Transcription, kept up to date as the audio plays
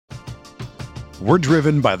We're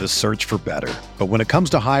driven by the search for better. But when it comes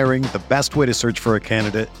to hiring, the best way to search for a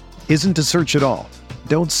candidate isn't to search at all.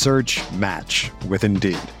 Don't search, match with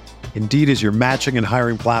Indeed. Indeed is your matching and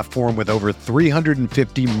hiring platform with over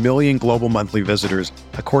 350 million global monthly visitors,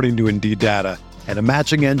 according to Indeed data, and a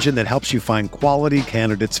matching engine that helps you find quality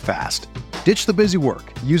candidates fast. Ditch the busy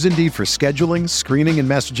work. Use Indeed for scheduling, screening, and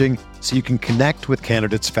messaging so you can connect with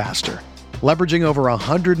candidates faster. Leveraging over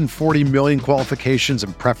 140 million qualifications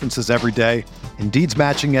and preferences every day, Indeed's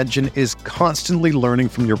matching engine is constantly learning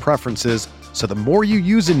from your preferences, so the more you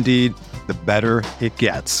use Indeed, the better it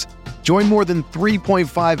gets. Join more than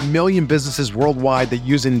 3.5 million businesses worldwide that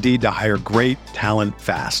use Indeed to hire great talent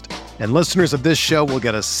fast. And listeners of this show will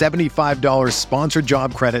get a $75 sponsored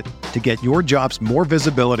job credit to get your jobs more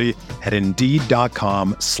visibility at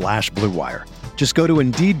Indeed.com/Blue Wire. Just go to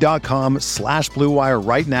Indeed.com/Blue Wire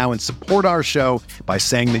right now and support our show by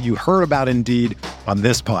saying that you heard about Indeed on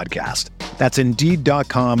this podcast. That's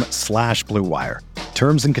Indeed.com/Blue Wire.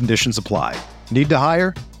 Terms and conditions apply. Need to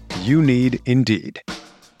hire? You need Indeed.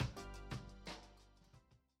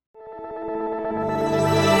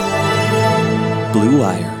 Blue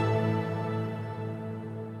Wire.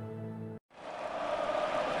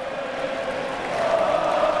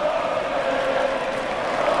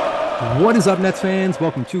 What is up, Nets fans?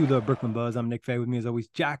 Welcome to the Brooklyn Buzz. I'm Nick Fay. With me, as always,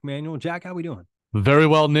 Jack Manuel. Jack, how we doing? Very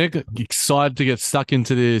well, Nick. Excited to get stuck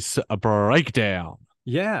into this breakdown.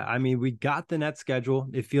 Yeah, I mean, we got the Nets schedule.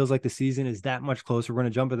 It feels like the season is that much closer. We're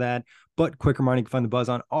going to jump to that. But quick reminder, you can find the Buzz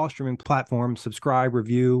on all streaming platforms. Subscribe,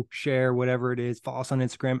 review, share, whatever it is. Follow us on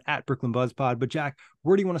Instagram at Brooklyn Buzz Pod. But Jack,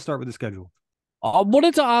 where do you want to start with the schedule? I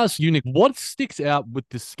wanted to ask you, Nick, what sticks out with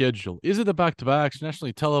this schedule? Is it the back-to-backs,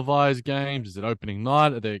 nationally televised games? Is it opening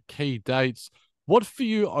night? Are there key dates? What for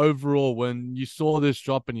you overall when you saw this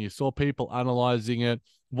drop and you saw people analyzing it?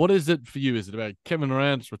 What is it for you? Is it about Kevin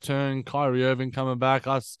Durant's return, Kyrie Irving coming back,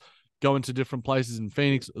 us going to different places in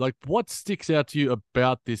Phoenix? Like, what sticks out to you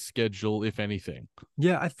about this schedule, if anything?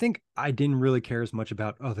 Yeah, I think I didn't really care as much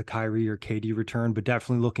about the Kyrie or KD return, but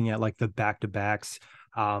definitely looking at like the back-to-backs.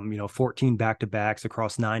 14 back-to-backs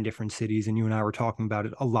across 9 different cities. And you and I were talking about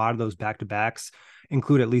it. A lot of those back-to-backs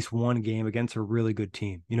include at least one game against a really good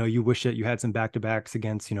team. You wish that you had some back-to-backs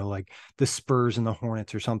against, like the Spurs and the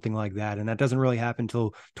Hornets or something like that. And that doesn't really happen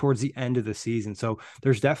until towards the end of the season. So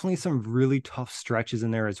there's definitely some really tough stretches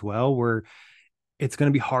in there as well, where it's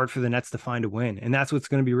going to be hard for the Nets to find a win. And that's what's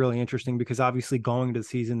going to be really interesting, because obviously going into the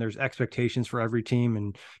season, there's expectations for every team,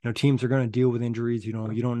 and, teams are going to deal with injuries. You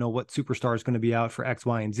don't know what superstar is going to be out for X,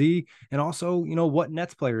 Y, and Z. And also, what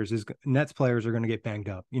Nets players are going to get banged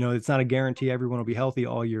up. It's not a guarantee everyone will be healthy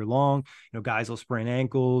all year long. Guys will sprain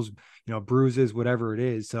ankles, bruises, whatever it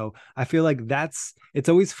is. So I feel like it's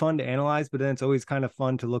always fun to analyze, but then it's always kind of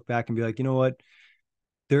fun to look back and be like, you know what,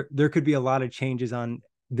 there could be a lot of changes on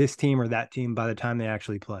this team or that team by the time they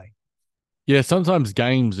actually play. Yeah, sometimes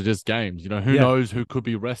games are just games. Who knows who could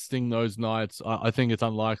be resting those nights. I think it's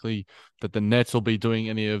unlikely that the Nets will be doing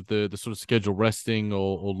any of the sort of schedule resting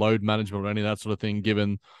or load management or any of that sort of thing,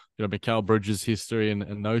 given, Mikal Bridges' history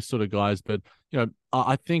and those sort of guys. But,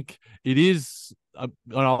 I think it is. I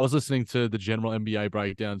was listening to the general NBA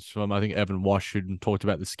breakdowns from, I think, Evan Wash, who talked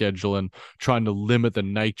about the schedule and trying to limit the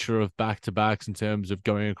nature of back-to-backs in terms of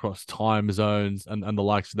going across time zones and the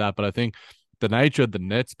likes of that. But I think the nature of the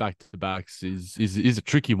Nets back-to-backs is a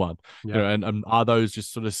tricky one. Yeah. And are those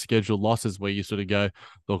just sort of scheduled losses where you sort of go,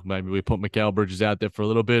 look, maybe we put Mikal Bridges out there for a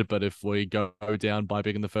little bit, but if we go down by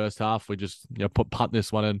big in the first half, we just punt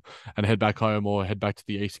this one and head back home or head back to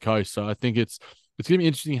the East Coast. So I think it's going to be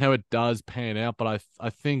interesting how it does pan out, but I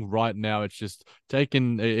think right now it's just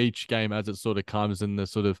taking each game as it sort of comes in the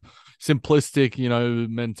sort of simplistic,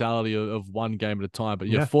 mentality of one game at a time.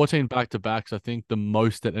 But 14 back-to-backs. I think the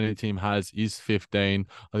most that any team has is 15.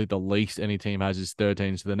 I think the least any team has is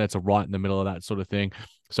 13. So the Nets are right in the middle of that sort of thing.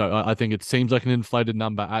 So I think it seems like an inflated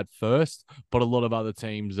number at first, but a lot of other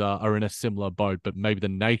teams are in a similar boat. But maybe the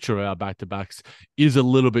nature of our back-to-backs is a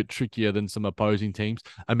little bit trickier than some opposing teams.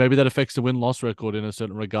 And maybe that affects the win-loss record in a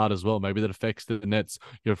certain regard as well. Maybe that affects the Nets,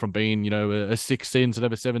 from being, a 6 seed instead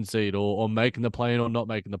of a 7 seed or making the play-in or not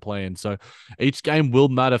making the play-in. So each game will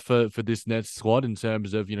matter for this Nets squad in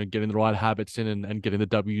terms of, getting the right habits in and getting the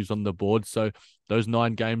W's on the board. So those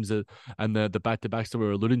 9 games and the back-to-backs that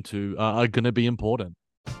we're alluding to are going to be important.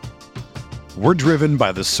 We're driven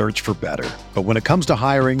by the search for better. But when it comes to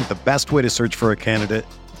hiring, the best way to search for a candidate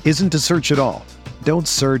isn't to search at all. Don't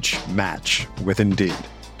search, match with Indeed.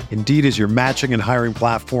 Indeed is your matching and hiring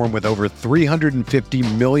platform with over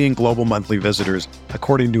 350 million global monthly visitors,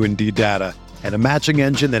 according to Indeed data, and a matching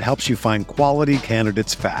engine that helps you find quality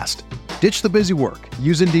candidates fast. Ditch the busy work.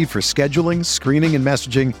 Use Indeed for scheduling, screening, and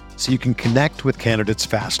messaging so you can connect with candidates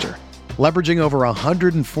faster. Leveraging over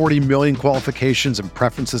 140 million qualifications and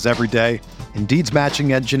preferences every day, Indeed's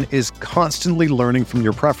matching engine is constantly learning from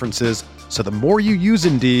your preferences, so the more you use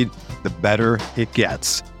Indeed, the better it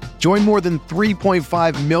gets. Join more than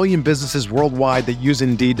 3.5 million businesses worldwide that use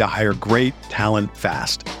Indeed to hire great talent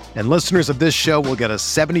fast. And listeners of this show will get a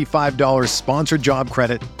 $75 sponsored job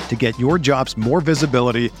credit to get your jobs more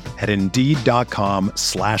visibility at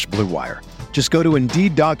Indeed.com/Blue Wire. Just go to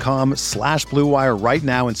Indeed.com/Blue Wire right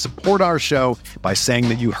now and support our show by saying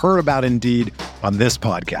that you heard about Indeed on this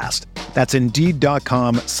podcast. That's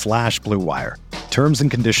Indeed.com/Blue Wire. Terms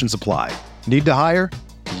and conditions apply. Need to hire?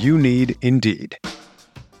 You need Indeed.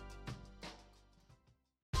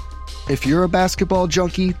 If you're a basketball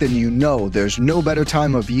junkie, then you know there's no better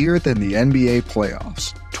time of year than the NBA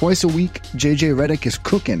playoffs. Twice a week, JJ Redick is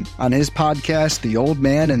cooking on his podcast, The Old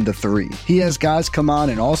Man and the Three. He has guys come on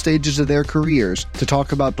in all stages of their careers to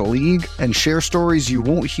talk about the league and share stories you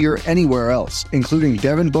won't hear anywhere else, including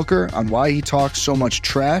Devin Booker on why he talks so much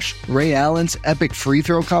trash, Ray Allen's epic free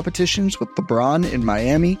throw competitions with LeBron in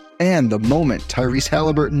Miami, and the moment Tyrese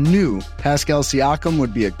Halliburton knew Pascal Siakam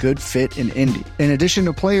would be a good fit in Indy. In addition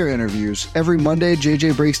to player interviews, every Monday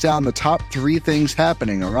JJ breaks down the top 3 things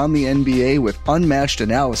happening around the NBA with unmatched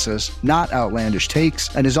analysis, not outlandish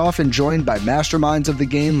takes, and is often joined by masterminds of the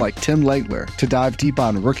game like Tim Legler to dive deep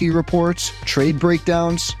on rookie reports, trade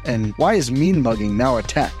breakdowns, and why is mean mugging now a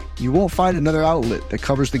tech? You won't find another outlet that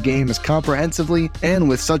covers the game as comprehensively and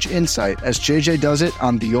with such insight as JJ does it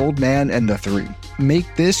on The Old Man and the Three.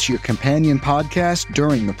 Make this your companion podcast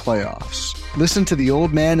during the playoffs. Listen to The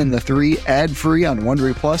Old Man and the Three ad-free on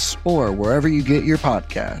Wondery Plus or wherever you get your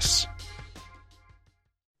podcasts.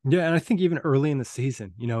 Yeah, and I think even early in the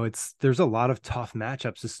season, there's a lot of tough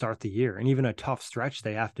matchups to start the year, and even a tough stretch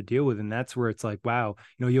they have to deal with, and that's where it's like, wow,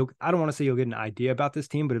 I don't want to say you'll get an idea about this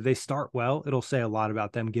team, but if they start well, it'll say a lot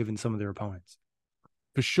about them given some of their opponents.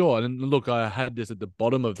 For sure. And look, I had this at the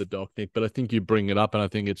bottom of the doc, Nick, but I think you bring it up, and I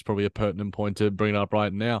think it's probably a pertinent point to bring it up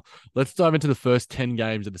right now. Let's dive into the first 10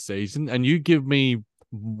 games of the season, and you give me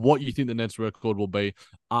what you think the Nets record will be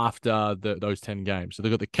after those 10 games. So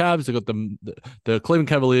they've got the Cavs, they've got the Cleveland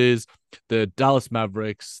Cavaliers, the Dallas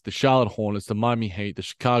Mavericks, the Charlotte Hornets, the Miami Heat, the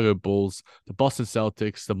Chicago Bulls, the Boston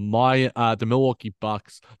Celtics, the Milwaukee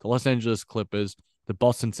Bucks, the Los Angeles Clippers, the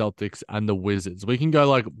Boston Celtics, and the Wizards. We can go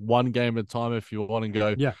like one game at a time if you want to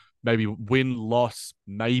go. Yeah. Maybe win, loss,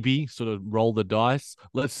 maybe, sort of roll the dice.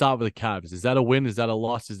 Let's start with the Cavs. Is that a win? Is that a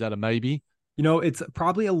loss? Is that a maybe? It's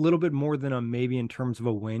probably a little bit more than a maybe in terms of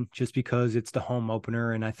a win, just because it's the home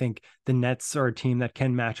opener. And I think the Nets are a team that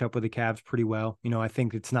can match up with the Cavs pretty well. I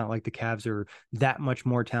think it's not like the Cavs are that much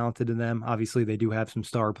more talented than them. Obviously, they do have some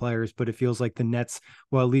star players, but it feels like the Nets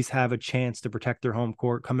will at least have a chance to protect their home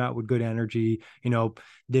court, come out with good energy.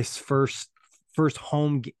 This first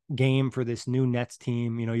home game for this new Nets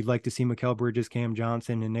team. You'd like to see Mikal Bridges, Cam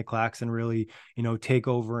Johnson, and Nick Claxton really, take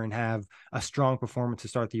over and have a strong performance to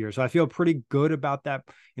start the year. So I feel pretty good about that.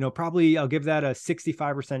 Probably I'll give that a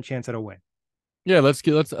 65% chance at a win. Yeah, let's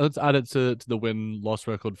add it to the win-loss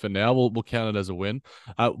record for now. We'll count it as a win.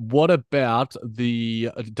 What about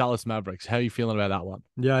the Dallas Mavericks? How are you feeling about that one?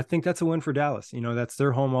 Yeah, I think that's a win for Dallas. That's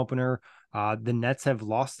their home opener. The Nets have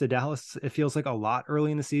lost to Dallas, it feels like, a lot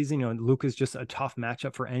early in the season. Luka's just a tough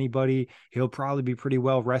matchup for anybody. He'll probably be pretty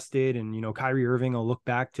well rested, and Kyrie Irving will look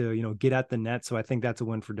back to get at the Nets. So I think that's a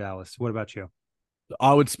win for Dallas. What about you?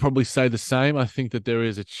 I would probably say the same. I think that there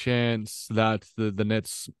is a chance that the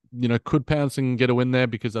Nets, could pounce and get a win there,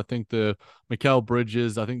 because I think the Mikal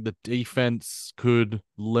Bridges, I think the defense could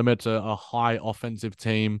limit a high offensive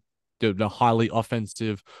team, a highly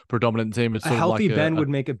offensive predominant team. It's a sort healthy of like Ben would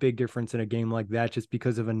make a big difference in a game like that, just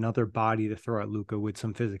because of another body to throw at Luka with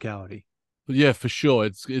some physicality. Yeah, for sure.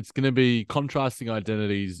 It's going to be contrasting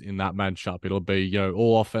identities in that matchup. It'll be,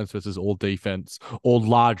 all offense versus all defense, or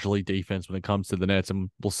largely defense when it comes to the Nets, and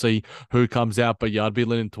we'll see who comes out. But yeah, I'd be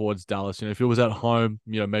leaning towards Dallas. If it was at home,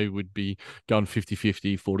 maybe we'd be going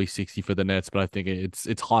 50-50, 40-60 for the Nets, but I think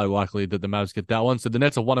it's highly likely that the Mavs get that one. So the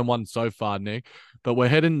Nets are 1-1 so far, Nick, but we're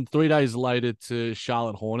heading 3 days later to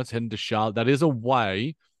Charlotte Hornets, heading to Charlotte. That is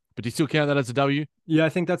away. But do you still count that as a W? Yeah, I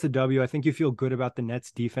think that's a W. I think you feel good about the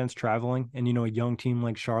Nets defense traveling and, a young team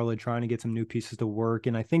like Charlotte trying to get some new pieces to work.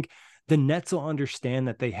 And I think the Nets will understand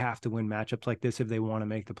that they have to win matchups like this if they want to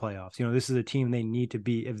make the playoffs. This is a team they need to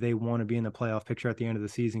beat if they want to be in the playoff picture at the end of the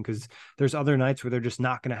season, because there's other nights where they're just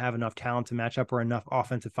not going to have enough talent to match up or enough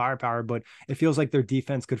offensive firepower. But it feels like their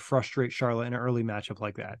defense could frustrate Charlotte in an early matchup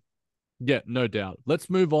like that. Yeah, no doubt. Let's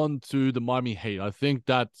move on to the Miami Heat. I think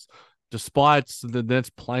that's despite the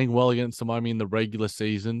Nets playing well against Miami in the regular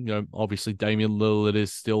season, obviously Damian Lillard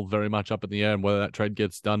is still very much up in the air, and whether that trade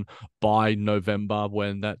gets done by November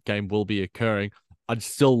when that game will be occurring, I'd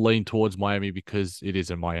still lean towards Miami because it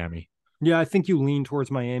is in Miami. Yeah, I think you lean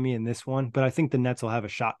towards Miami in this one, but I think the Nets will have a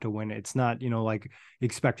shot to win it. It's not, like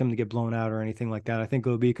expect them to get blown out or anything like that. I think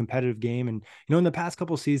it'll be a competitive game. And, in the past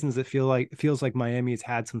couple of seasons, it feels like Miami has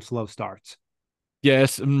had some slow starts.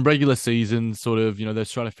 Yes, in regular season, sort of, they're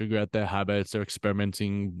trying to figure out their habits. They're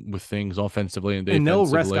experimenting with things offensively and And they'll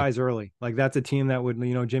rest defensively. guys early. Like that's a team that would,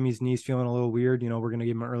 Jimmy's knees feeling a little weird. We're going to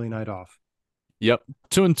give him an early night off. Yep.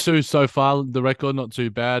 2-2 so far. The record, not too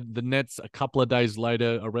bad. The Nets, a couple of days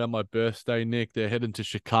later, around my birthday, Nick, they're heading to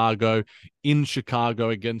Chicago, in Chicago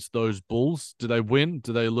against those Bulls. Do they win?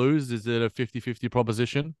 Do they lose? Is it a 50-50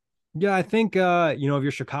 proposition? Yeah, I think if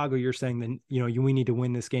you're Chicago, you're saying that we need to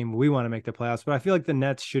win this game. We want to make the playoffs, but I feel like the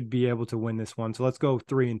Nets should be able to win this one. So let's go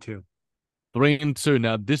 3-2. 3-2.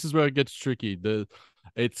 Now, this is where it gets tricky.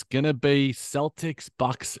 It's gonna be Celtics,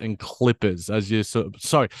 Bucks, and Clippers.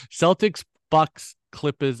 Celtics, Bucks,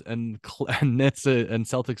 Clippers, and Nets and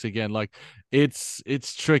Celtics again. Like it's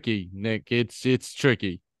tricky, Nick. It's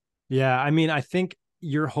tricky. Yeah, I mean, I think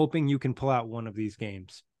you're hoping you can pull out one of these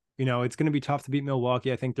games. It's going to be tough to beat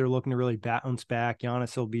Milwaukee. I think they're looking to really bounce back.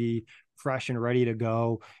 Giannis will be fresh and ready to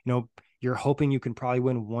go. You're hoping you can probably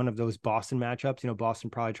win one of those Boston matchups.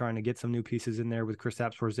 Boston probably trying to get some new pieces in there with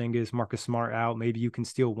Kristaps Porzingis, Marcus Smart out. Maybe you can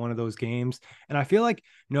steal one of those games. And I feel like,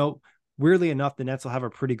 weirdly enough, the Nets will have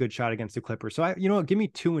a pretty good shot against the Clippers. So give me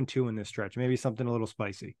 2-2 in this stretch. Maybe something a little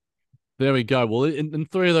spicy. There we go. Well, in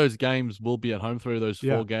three of those games, we'll be at home. Three of those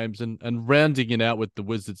four games, and rounding it out with the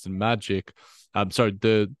Wizards and Magic. Sorry,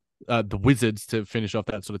 the Wizards to finish off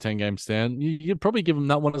that sort of 10-game stand. You'd probably give them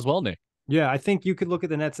that one as well, Nick. Yeah, I think you could look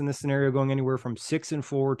at the Nets in this scenario going anywhere from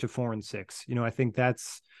 6-4 to 4-6. I think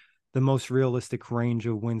that's the most realistic range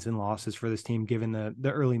of wins and losses for this team given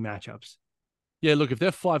the early matchups. Yeah, look, if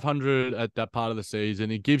they're 500 at that part of the season,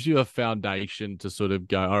 it gives you a foundation to sort of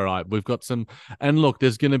go, all right, we've got some, and look,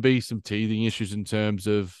 there's going to be some teething issues in terms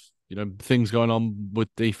of, things going on with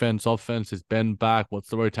defense, offense. Is Ben back? What's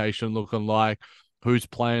the rotation looking like? Who's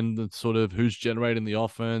playing the sort of, who's generating the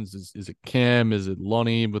offense? Is it Cam? Is it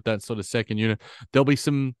Lonnie with that sort of second unit? There'll be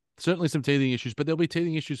certainly some teething issues, but there'll be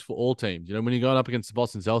teething issues for all teams. When you're going up against the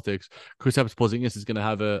Boston Celtics, Kristaps Porzingis is going to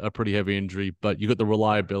have a pretty heavy injury, but you got the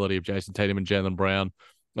reliability of Jason Tatum and Jaylen Brown,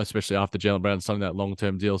 especially after Jaylen Brown signing that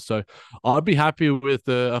long-term deal. So I'd be happy with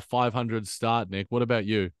a 500 start, Nick. What about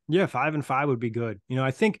you? Yeah, 5-5 would be good.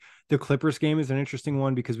 I think the Clippers game is an interesting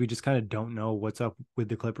one because we just kind of don't know what's up with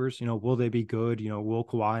the Clippers. Will they be good? Will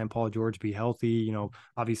Kawhi and Paul George be healthy?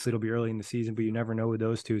 Obviously it'll be early in the season, but you never know with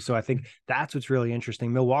those two. So I think that's what's really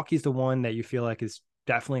interesting. Milwaukee's the one that you feel like is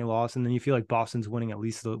definitely a loss, and then you feel like Boston's winning at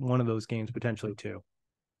least one of those games potentially too.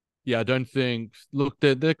 Yeah, I don't think. Look,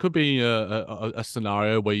 there could be a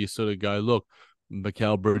scenario where you sort of go, look,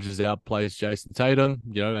 Mikal Bridges outplays Jason Tatum,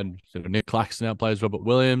 and Nick Claxton outplays Robert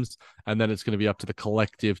Williams, and then it's going to be up to the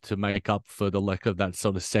collective to make up for the lack of that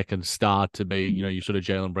sort of second star to be, you sort of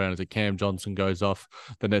Jaylen Brown as a Cam Johnson goes off,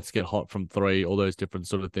 the Nets get hot from three, all those different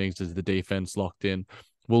sort of things as the defense locked in.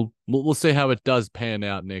 We'll see how it does pan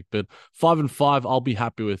out, Nick. But 5-5, I'll be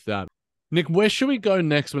happy with that. Nick, where should we go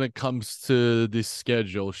next when it comes to this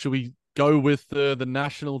schedule? Should we go with the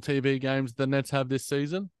national TV games the Nets have this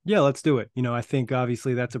season? Yeah, let's do it. I think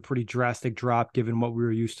obviously that's a pretty drastic drop given what we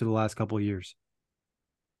were used to the last couple of years.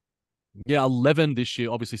 Yeah, 11 this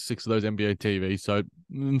year. Obviously, 6 of those NBA TV. So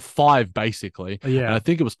 5 basically. Yeah. And I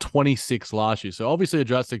think it was 26 last year. So obviously a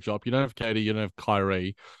drastic drop. You don't have Katie, you don't have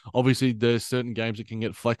Kyrie. Obviously, there's certain games that can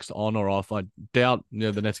get flexed on or off. I doubt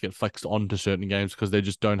the Nets get flexed on to certain games because they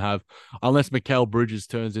just don't have, unless Mikal Bridges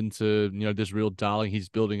turns into this real darling he's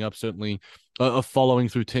building up. Certainly a following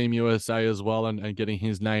through Team USA as well and getting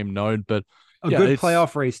his name known. But good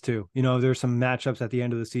playoff race too. There's some matchups at the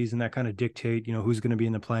end of the season that kind of dictate, who's going to be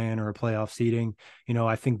in the play-in or a playoff seeding.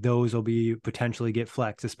 I think those will be potentially get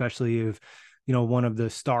flexed, especially if, one of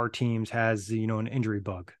the star teams has, an injury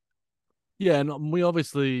bug. Yeah, and we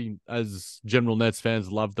obviously, as general Nets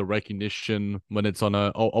fans, love the recognition when it's on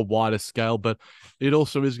a wider scale, but it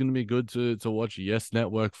also is going to be good to watch Yes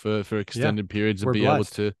Network for extended periods and be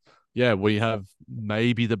blessed. Able to. Yeah, we have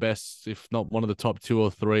maybe the best, if not one of the top 2 or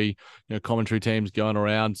 3, commentary teams going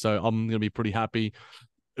around. So I'm going to be pretty happy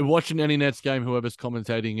watching any Nets game, whoever's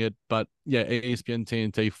commentating it. But yeah, ESPN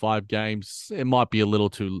TNT 5 games, it might be a little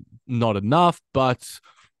too not enough, but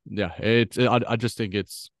yeah, I just think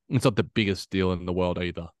it's not the biggest deal in the world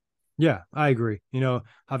either. Yeah, I agree.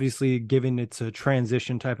 Obviously, given it's a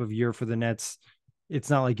transition type of year for the Nets, it's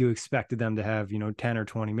not like you expected them to have, 10 or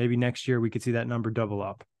 20. Maybe next year we could see that number double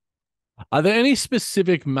up. Are there any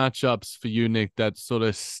specific matchups for you, Nick, that sort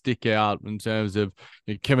of stick out in terms of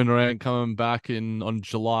Kevin Durant coming back on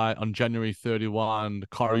January 31,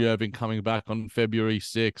 Kyrie Irving coming back on February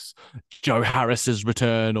 6, Joe Harris's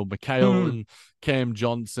return, or Mikhail and Cam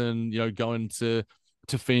Johnson, going to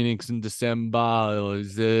Phoenix in December? Or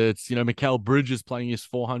is it, Mikal Bridges playing his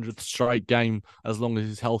 400th straight game as long as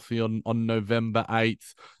he's healthy on November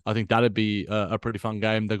 8th? I think that'd be a pretty fun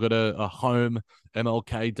game. They've got a home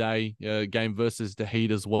MLK Day game versus the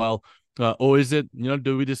Heat as well. Or is it,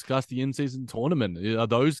 do we discuss the in-season tournament? Are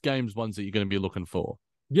those games ones that you're going to be looking for?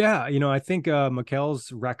 Yeah, I think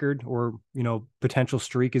Mikel's record or, potential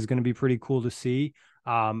streak is going to be pretty cool to see.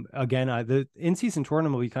 Again, the in-season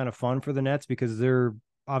tournament will be kind of fun for the Nets because they're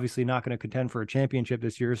obviously not going to contend for a championship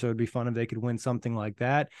this year. So it'd be fun if they could win something like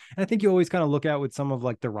that. And I think you always kind of look at with some of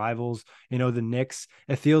like the rivals, the Knicks.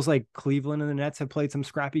 It feels like Cleveland and the Nets have played some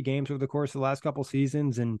scrappy games over the course of the last couple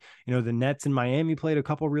seasons. And, the Nets and Miami played a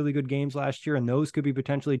couple really good games last year. And those could be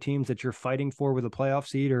potentially teams that you're fighting for with a playoff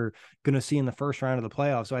seed or going to see in the first round of the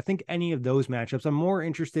playoffs. So I think any of those matchups, I'm more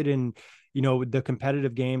interested in, the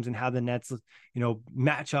competitive games and how the Nets,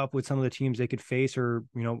 match up with some of the teams they could face or,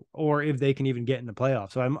 or if they can even get in the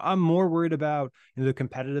playoffs. So I'm more worried about the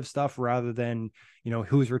competitive stuff rather than,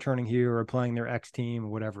 who's returning here or playing their ex team or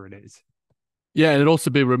whatever it is. Yeah, and it'd also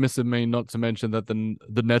be remiss of me not to mention that the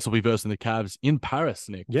Nets will be versing the Cavs in Paris,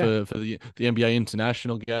 Nick, for the NBA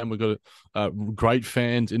International game. We've got great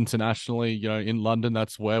fans internationally, in London.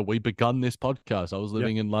 That's where we begun this podcast. I was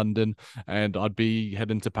living in London, and I'd be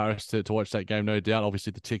heading to Paris to watch that game, no doubt.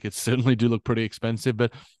 Obviously, the tickets certainly do look pretty expensive,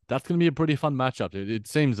 but that's going to be a pretty fun matchup. It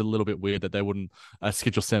seems a little bit weird that they wouldn't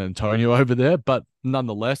schedule San Antonio over there, but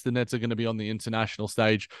nonetheless, the Nets are going to be on the international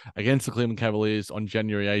stage against the Cleveland Cavaliers on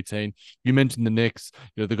January 18. You mentioned the Knicks.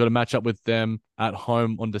 They've got a matchup with them at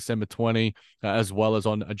home on December 20, as well as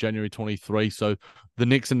on January 23. So the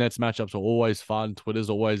Knicks and Nets matchups are always fun. Twitter's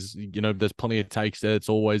always, there's plenty of takes there. It's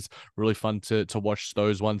always really fun to watch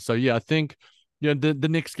those ones. So yeah, I think the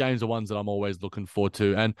Knicks games are ones that I'm always looking forward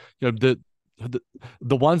to, and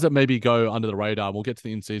the ones that maybe go under the radar. We'll get to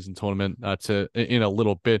the in-season tournament in a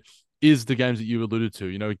little bit. Is the games that you alluded to,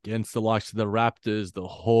 against the likes of the Raptors, the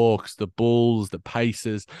Hawks, the Bulls, the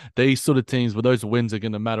Pacers, these sort of teams where those wins are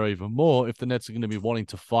going to matter even more if the Nets are going to be wanting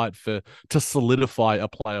to fight to solidify a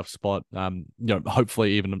playoff spot,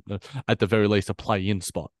 hopefully even at the very least a play-in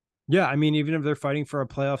spot. Yeah, I mean, even if they're fighting for a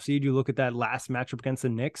playoff seed, you look at that last matchup against the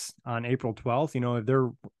Knicks on April 12th, if they're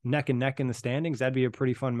neck and neck in the standings, that'd be a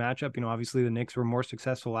pretty fun matchup. Obviously the Knicks were more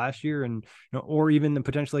successful last year and, or even the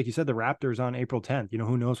potential, like you said, the Raptors on April 10th,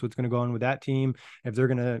 who knows what's going to go on with that team, if they're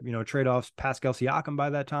going to, trade off Pascal Siakam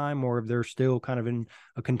by that time, or if they're still kind of in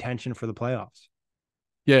a contention for the playoffs.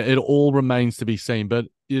 Yeah, it all remains to be seen. But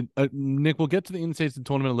Nick, we'll get to the in-season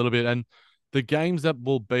tournament a little bit, and the games that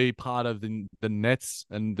will be part of the Nets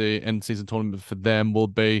and the end season tournament for them will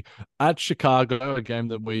be at Chicago, a game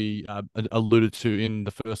that we alluded to in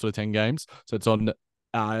the first of the 10 games. So it's on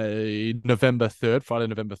November 3rd, Friday,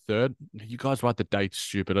 November 3rd. You guys write the date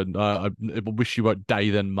stupid. I wish you wrote day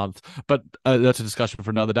then month, but that's a discussion for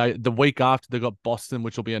another day. The week after, they got Boston,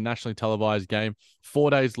 which will be a nationally televised game.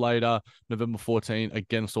 4 days later, November 14th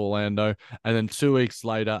against Orlando, and then 2 weeks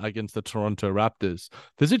later against the Toronto Raptors.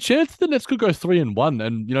 There's a chance the Nets could go 3-1,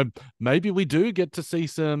 and maybe we do get to see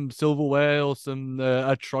some silverware or some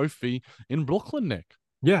a trophy in Brooklyn, Nick.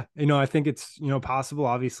 Yeah, I think it's possible.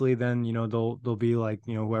 Obviously, then they'll be like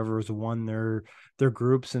whoever's won their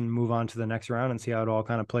groups and move on to the next round and see how it all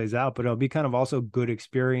kind of plays out. But it'll be kind of also good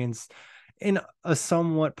experience in a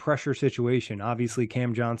somewhat pressure situation. Obviously,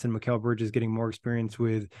 Cam Johnson, Mikal Bridges getting more experience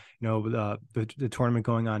with the tournament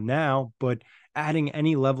going on now, but adding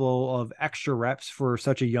any level of extra reps for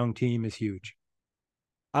such a young team is huge.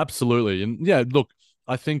 Absolutely, and yeah, look,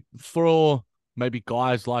 I think for maybe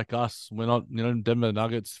guys like us, we're not, Denver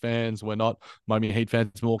Nuggets fans, we're not Miami Heat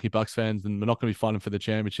fans, Milwaukee Bucks fans, and we're not going to be fighting for the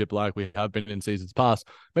championship like we have been in seasons past.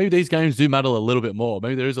 Maybe these games do matter a little bit more.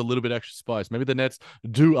 Maybe there is a little bit extra spice. Maybe the Nets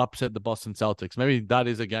do upset the Boston Celtics. Maybe that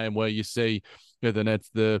is a game where you see the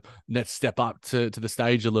Nets step up to the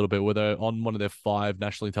stage a little bit, where they're on one of their 5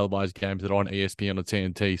 nationally televised games that are on ESPN or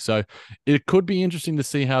TNT. So it could be interesting to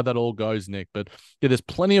see how that all goes, Nick. But yeah, there's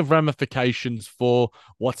plenty of ramifications for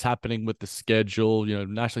what's happening with the schedule,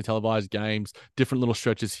 nationally televised games, different little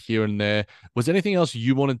stretches here and there. Was there anything else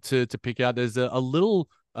you wanted to pick out? There's a little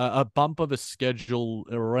a bump of a schedule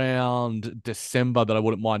around December that I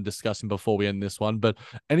wouldn't mind discussing before we end this one. But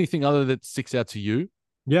anything other that sticks out to you?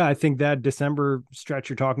 Yeah, I think that December stretch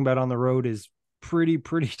you're talking about on the road is pretty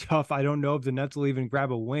tough. I don't know if the Nets will even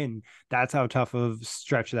grab a win. That's how tough of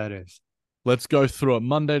stretch that is. Let's go through it.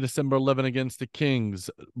 Monday, December 11 against the Kings.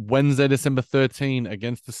 Wednesday, December 13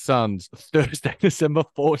 against the Suns. Thursday, December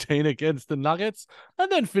 14 against the Nuggets.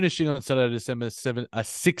 And then finishing on Saturday, December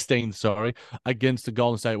 16, against the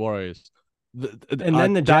Golden State Warriors. And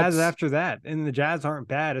then the Jazz after that. And the Jazz aren't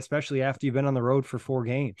bad, especially after you've been on the road for 4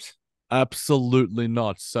 games. Absolutely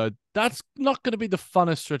not. So that's not going to be the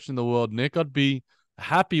funnest stretch in the world, Nick. I'd be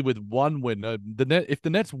happy with one win. If the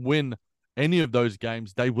Nets win any of those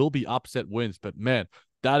games, they will be upset wins. But man,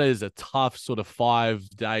 that is a tough sort of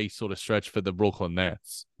 5-day sort of stretch for the Brooklyn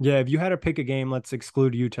Nets. Yeah, if you had to pick a game, let's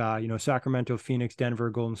exclude Utah, Sacramento, Phoenix, Denver,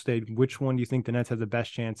 Golden State, which one do you think the Nets have the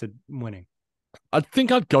best chance at winning? I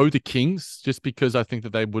think I'd go the Kings just because I think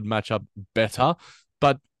that they would match up better.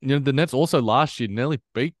 But the Nets also last year nearly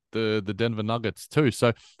beat the Denver Nuggets too.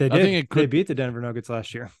 So they did. I think They beat the Denver Nuggets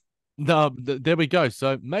last year. No, there we go.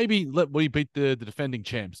 So maybe we beat the defending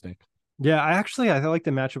champs, Nick. Yeah, I like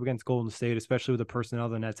the matchup against Golden State, especially with the personnel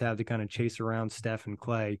the Nets have to kind of chase around Steph and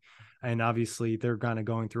Clay. And obviously they're kind of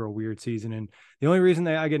going through a weird season. And the only reason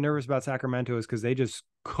I get nervous about Sacramento is because they just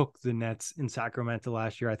cooked the Nets in Sacramento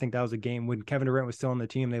last year. I think that was a game when Kevin Durant was still on the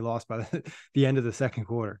team. They lost by the end of the second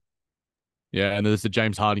quarter. Yeah, and there's the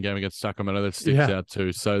James Harden game against Sacramento that sticks out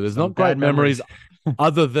too. So there's some not great memories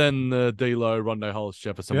other than D'Lo, Rondo, Hollis,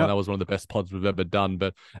 Jefferson. That was one of the best pods we've ever done.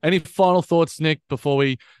 But any final thoughts, Nick, before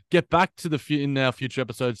we get back to in our future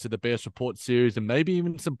episodes to the Bears Report series and maybe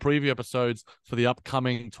even some preview episodes for the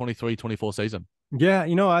upcoming 23-24 season? Yeah,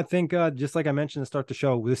 I think just like I mentioned to start the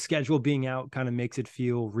show, the schedule being out kind of makes it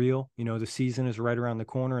feel real. The season is right around the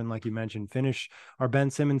corner. And like you mentioned, finish our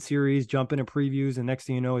Ben Simmons series, jump into previews. And next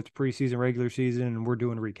thing you know, it's preseason, regular season, and we're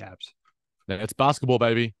doing recaps. It's basketball,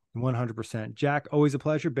 baby. 100%. Jack, always a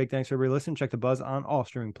pleasure. Big thanks for everybody listening. Check the Buzz on all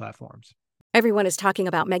streaming platforms. Everyone is talking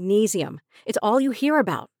about magnesium. It's all you hear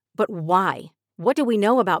about. But why? What do we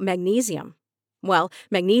know about magnesium? Well,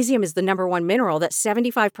 magnesium is the #1 mineral that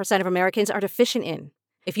 75% of Americans are deficient in.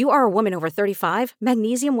 If you are a woman over 35,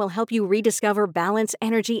 magnesium will help you rediscover balance,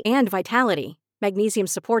 energy, and vitality. Magnesium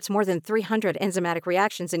supports more than 300 enzymatic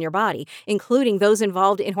reactions in your body, including those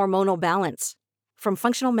involved in hormonal balance. From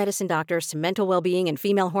functional medicine doctors to mental well-being and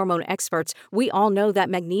female hormone experts, we all know that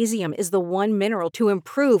magnesium is the one mineral to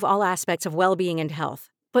improve all aspects of well-being and health.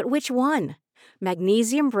 But which one?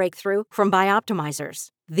 Magnesium Breakthrough from Bioptimizers,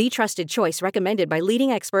 the trusted choice recommended by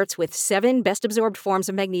leading experts with 7 best-absorbed forms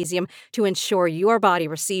of magnesium to ensure your body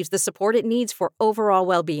receives the support it needs for overall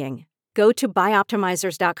well-being. Go to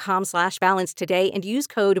bioptimizers.com/balance today and use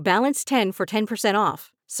code BALANCE10 for 10%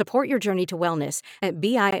 off. Support your journey to wellness at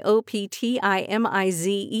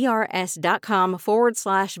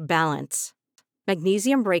bioptimizers.com/balance.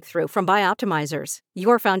 Magnesium Breakthrough from Bioptimizers,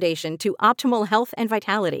 your foundation to optimal health and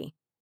vitality.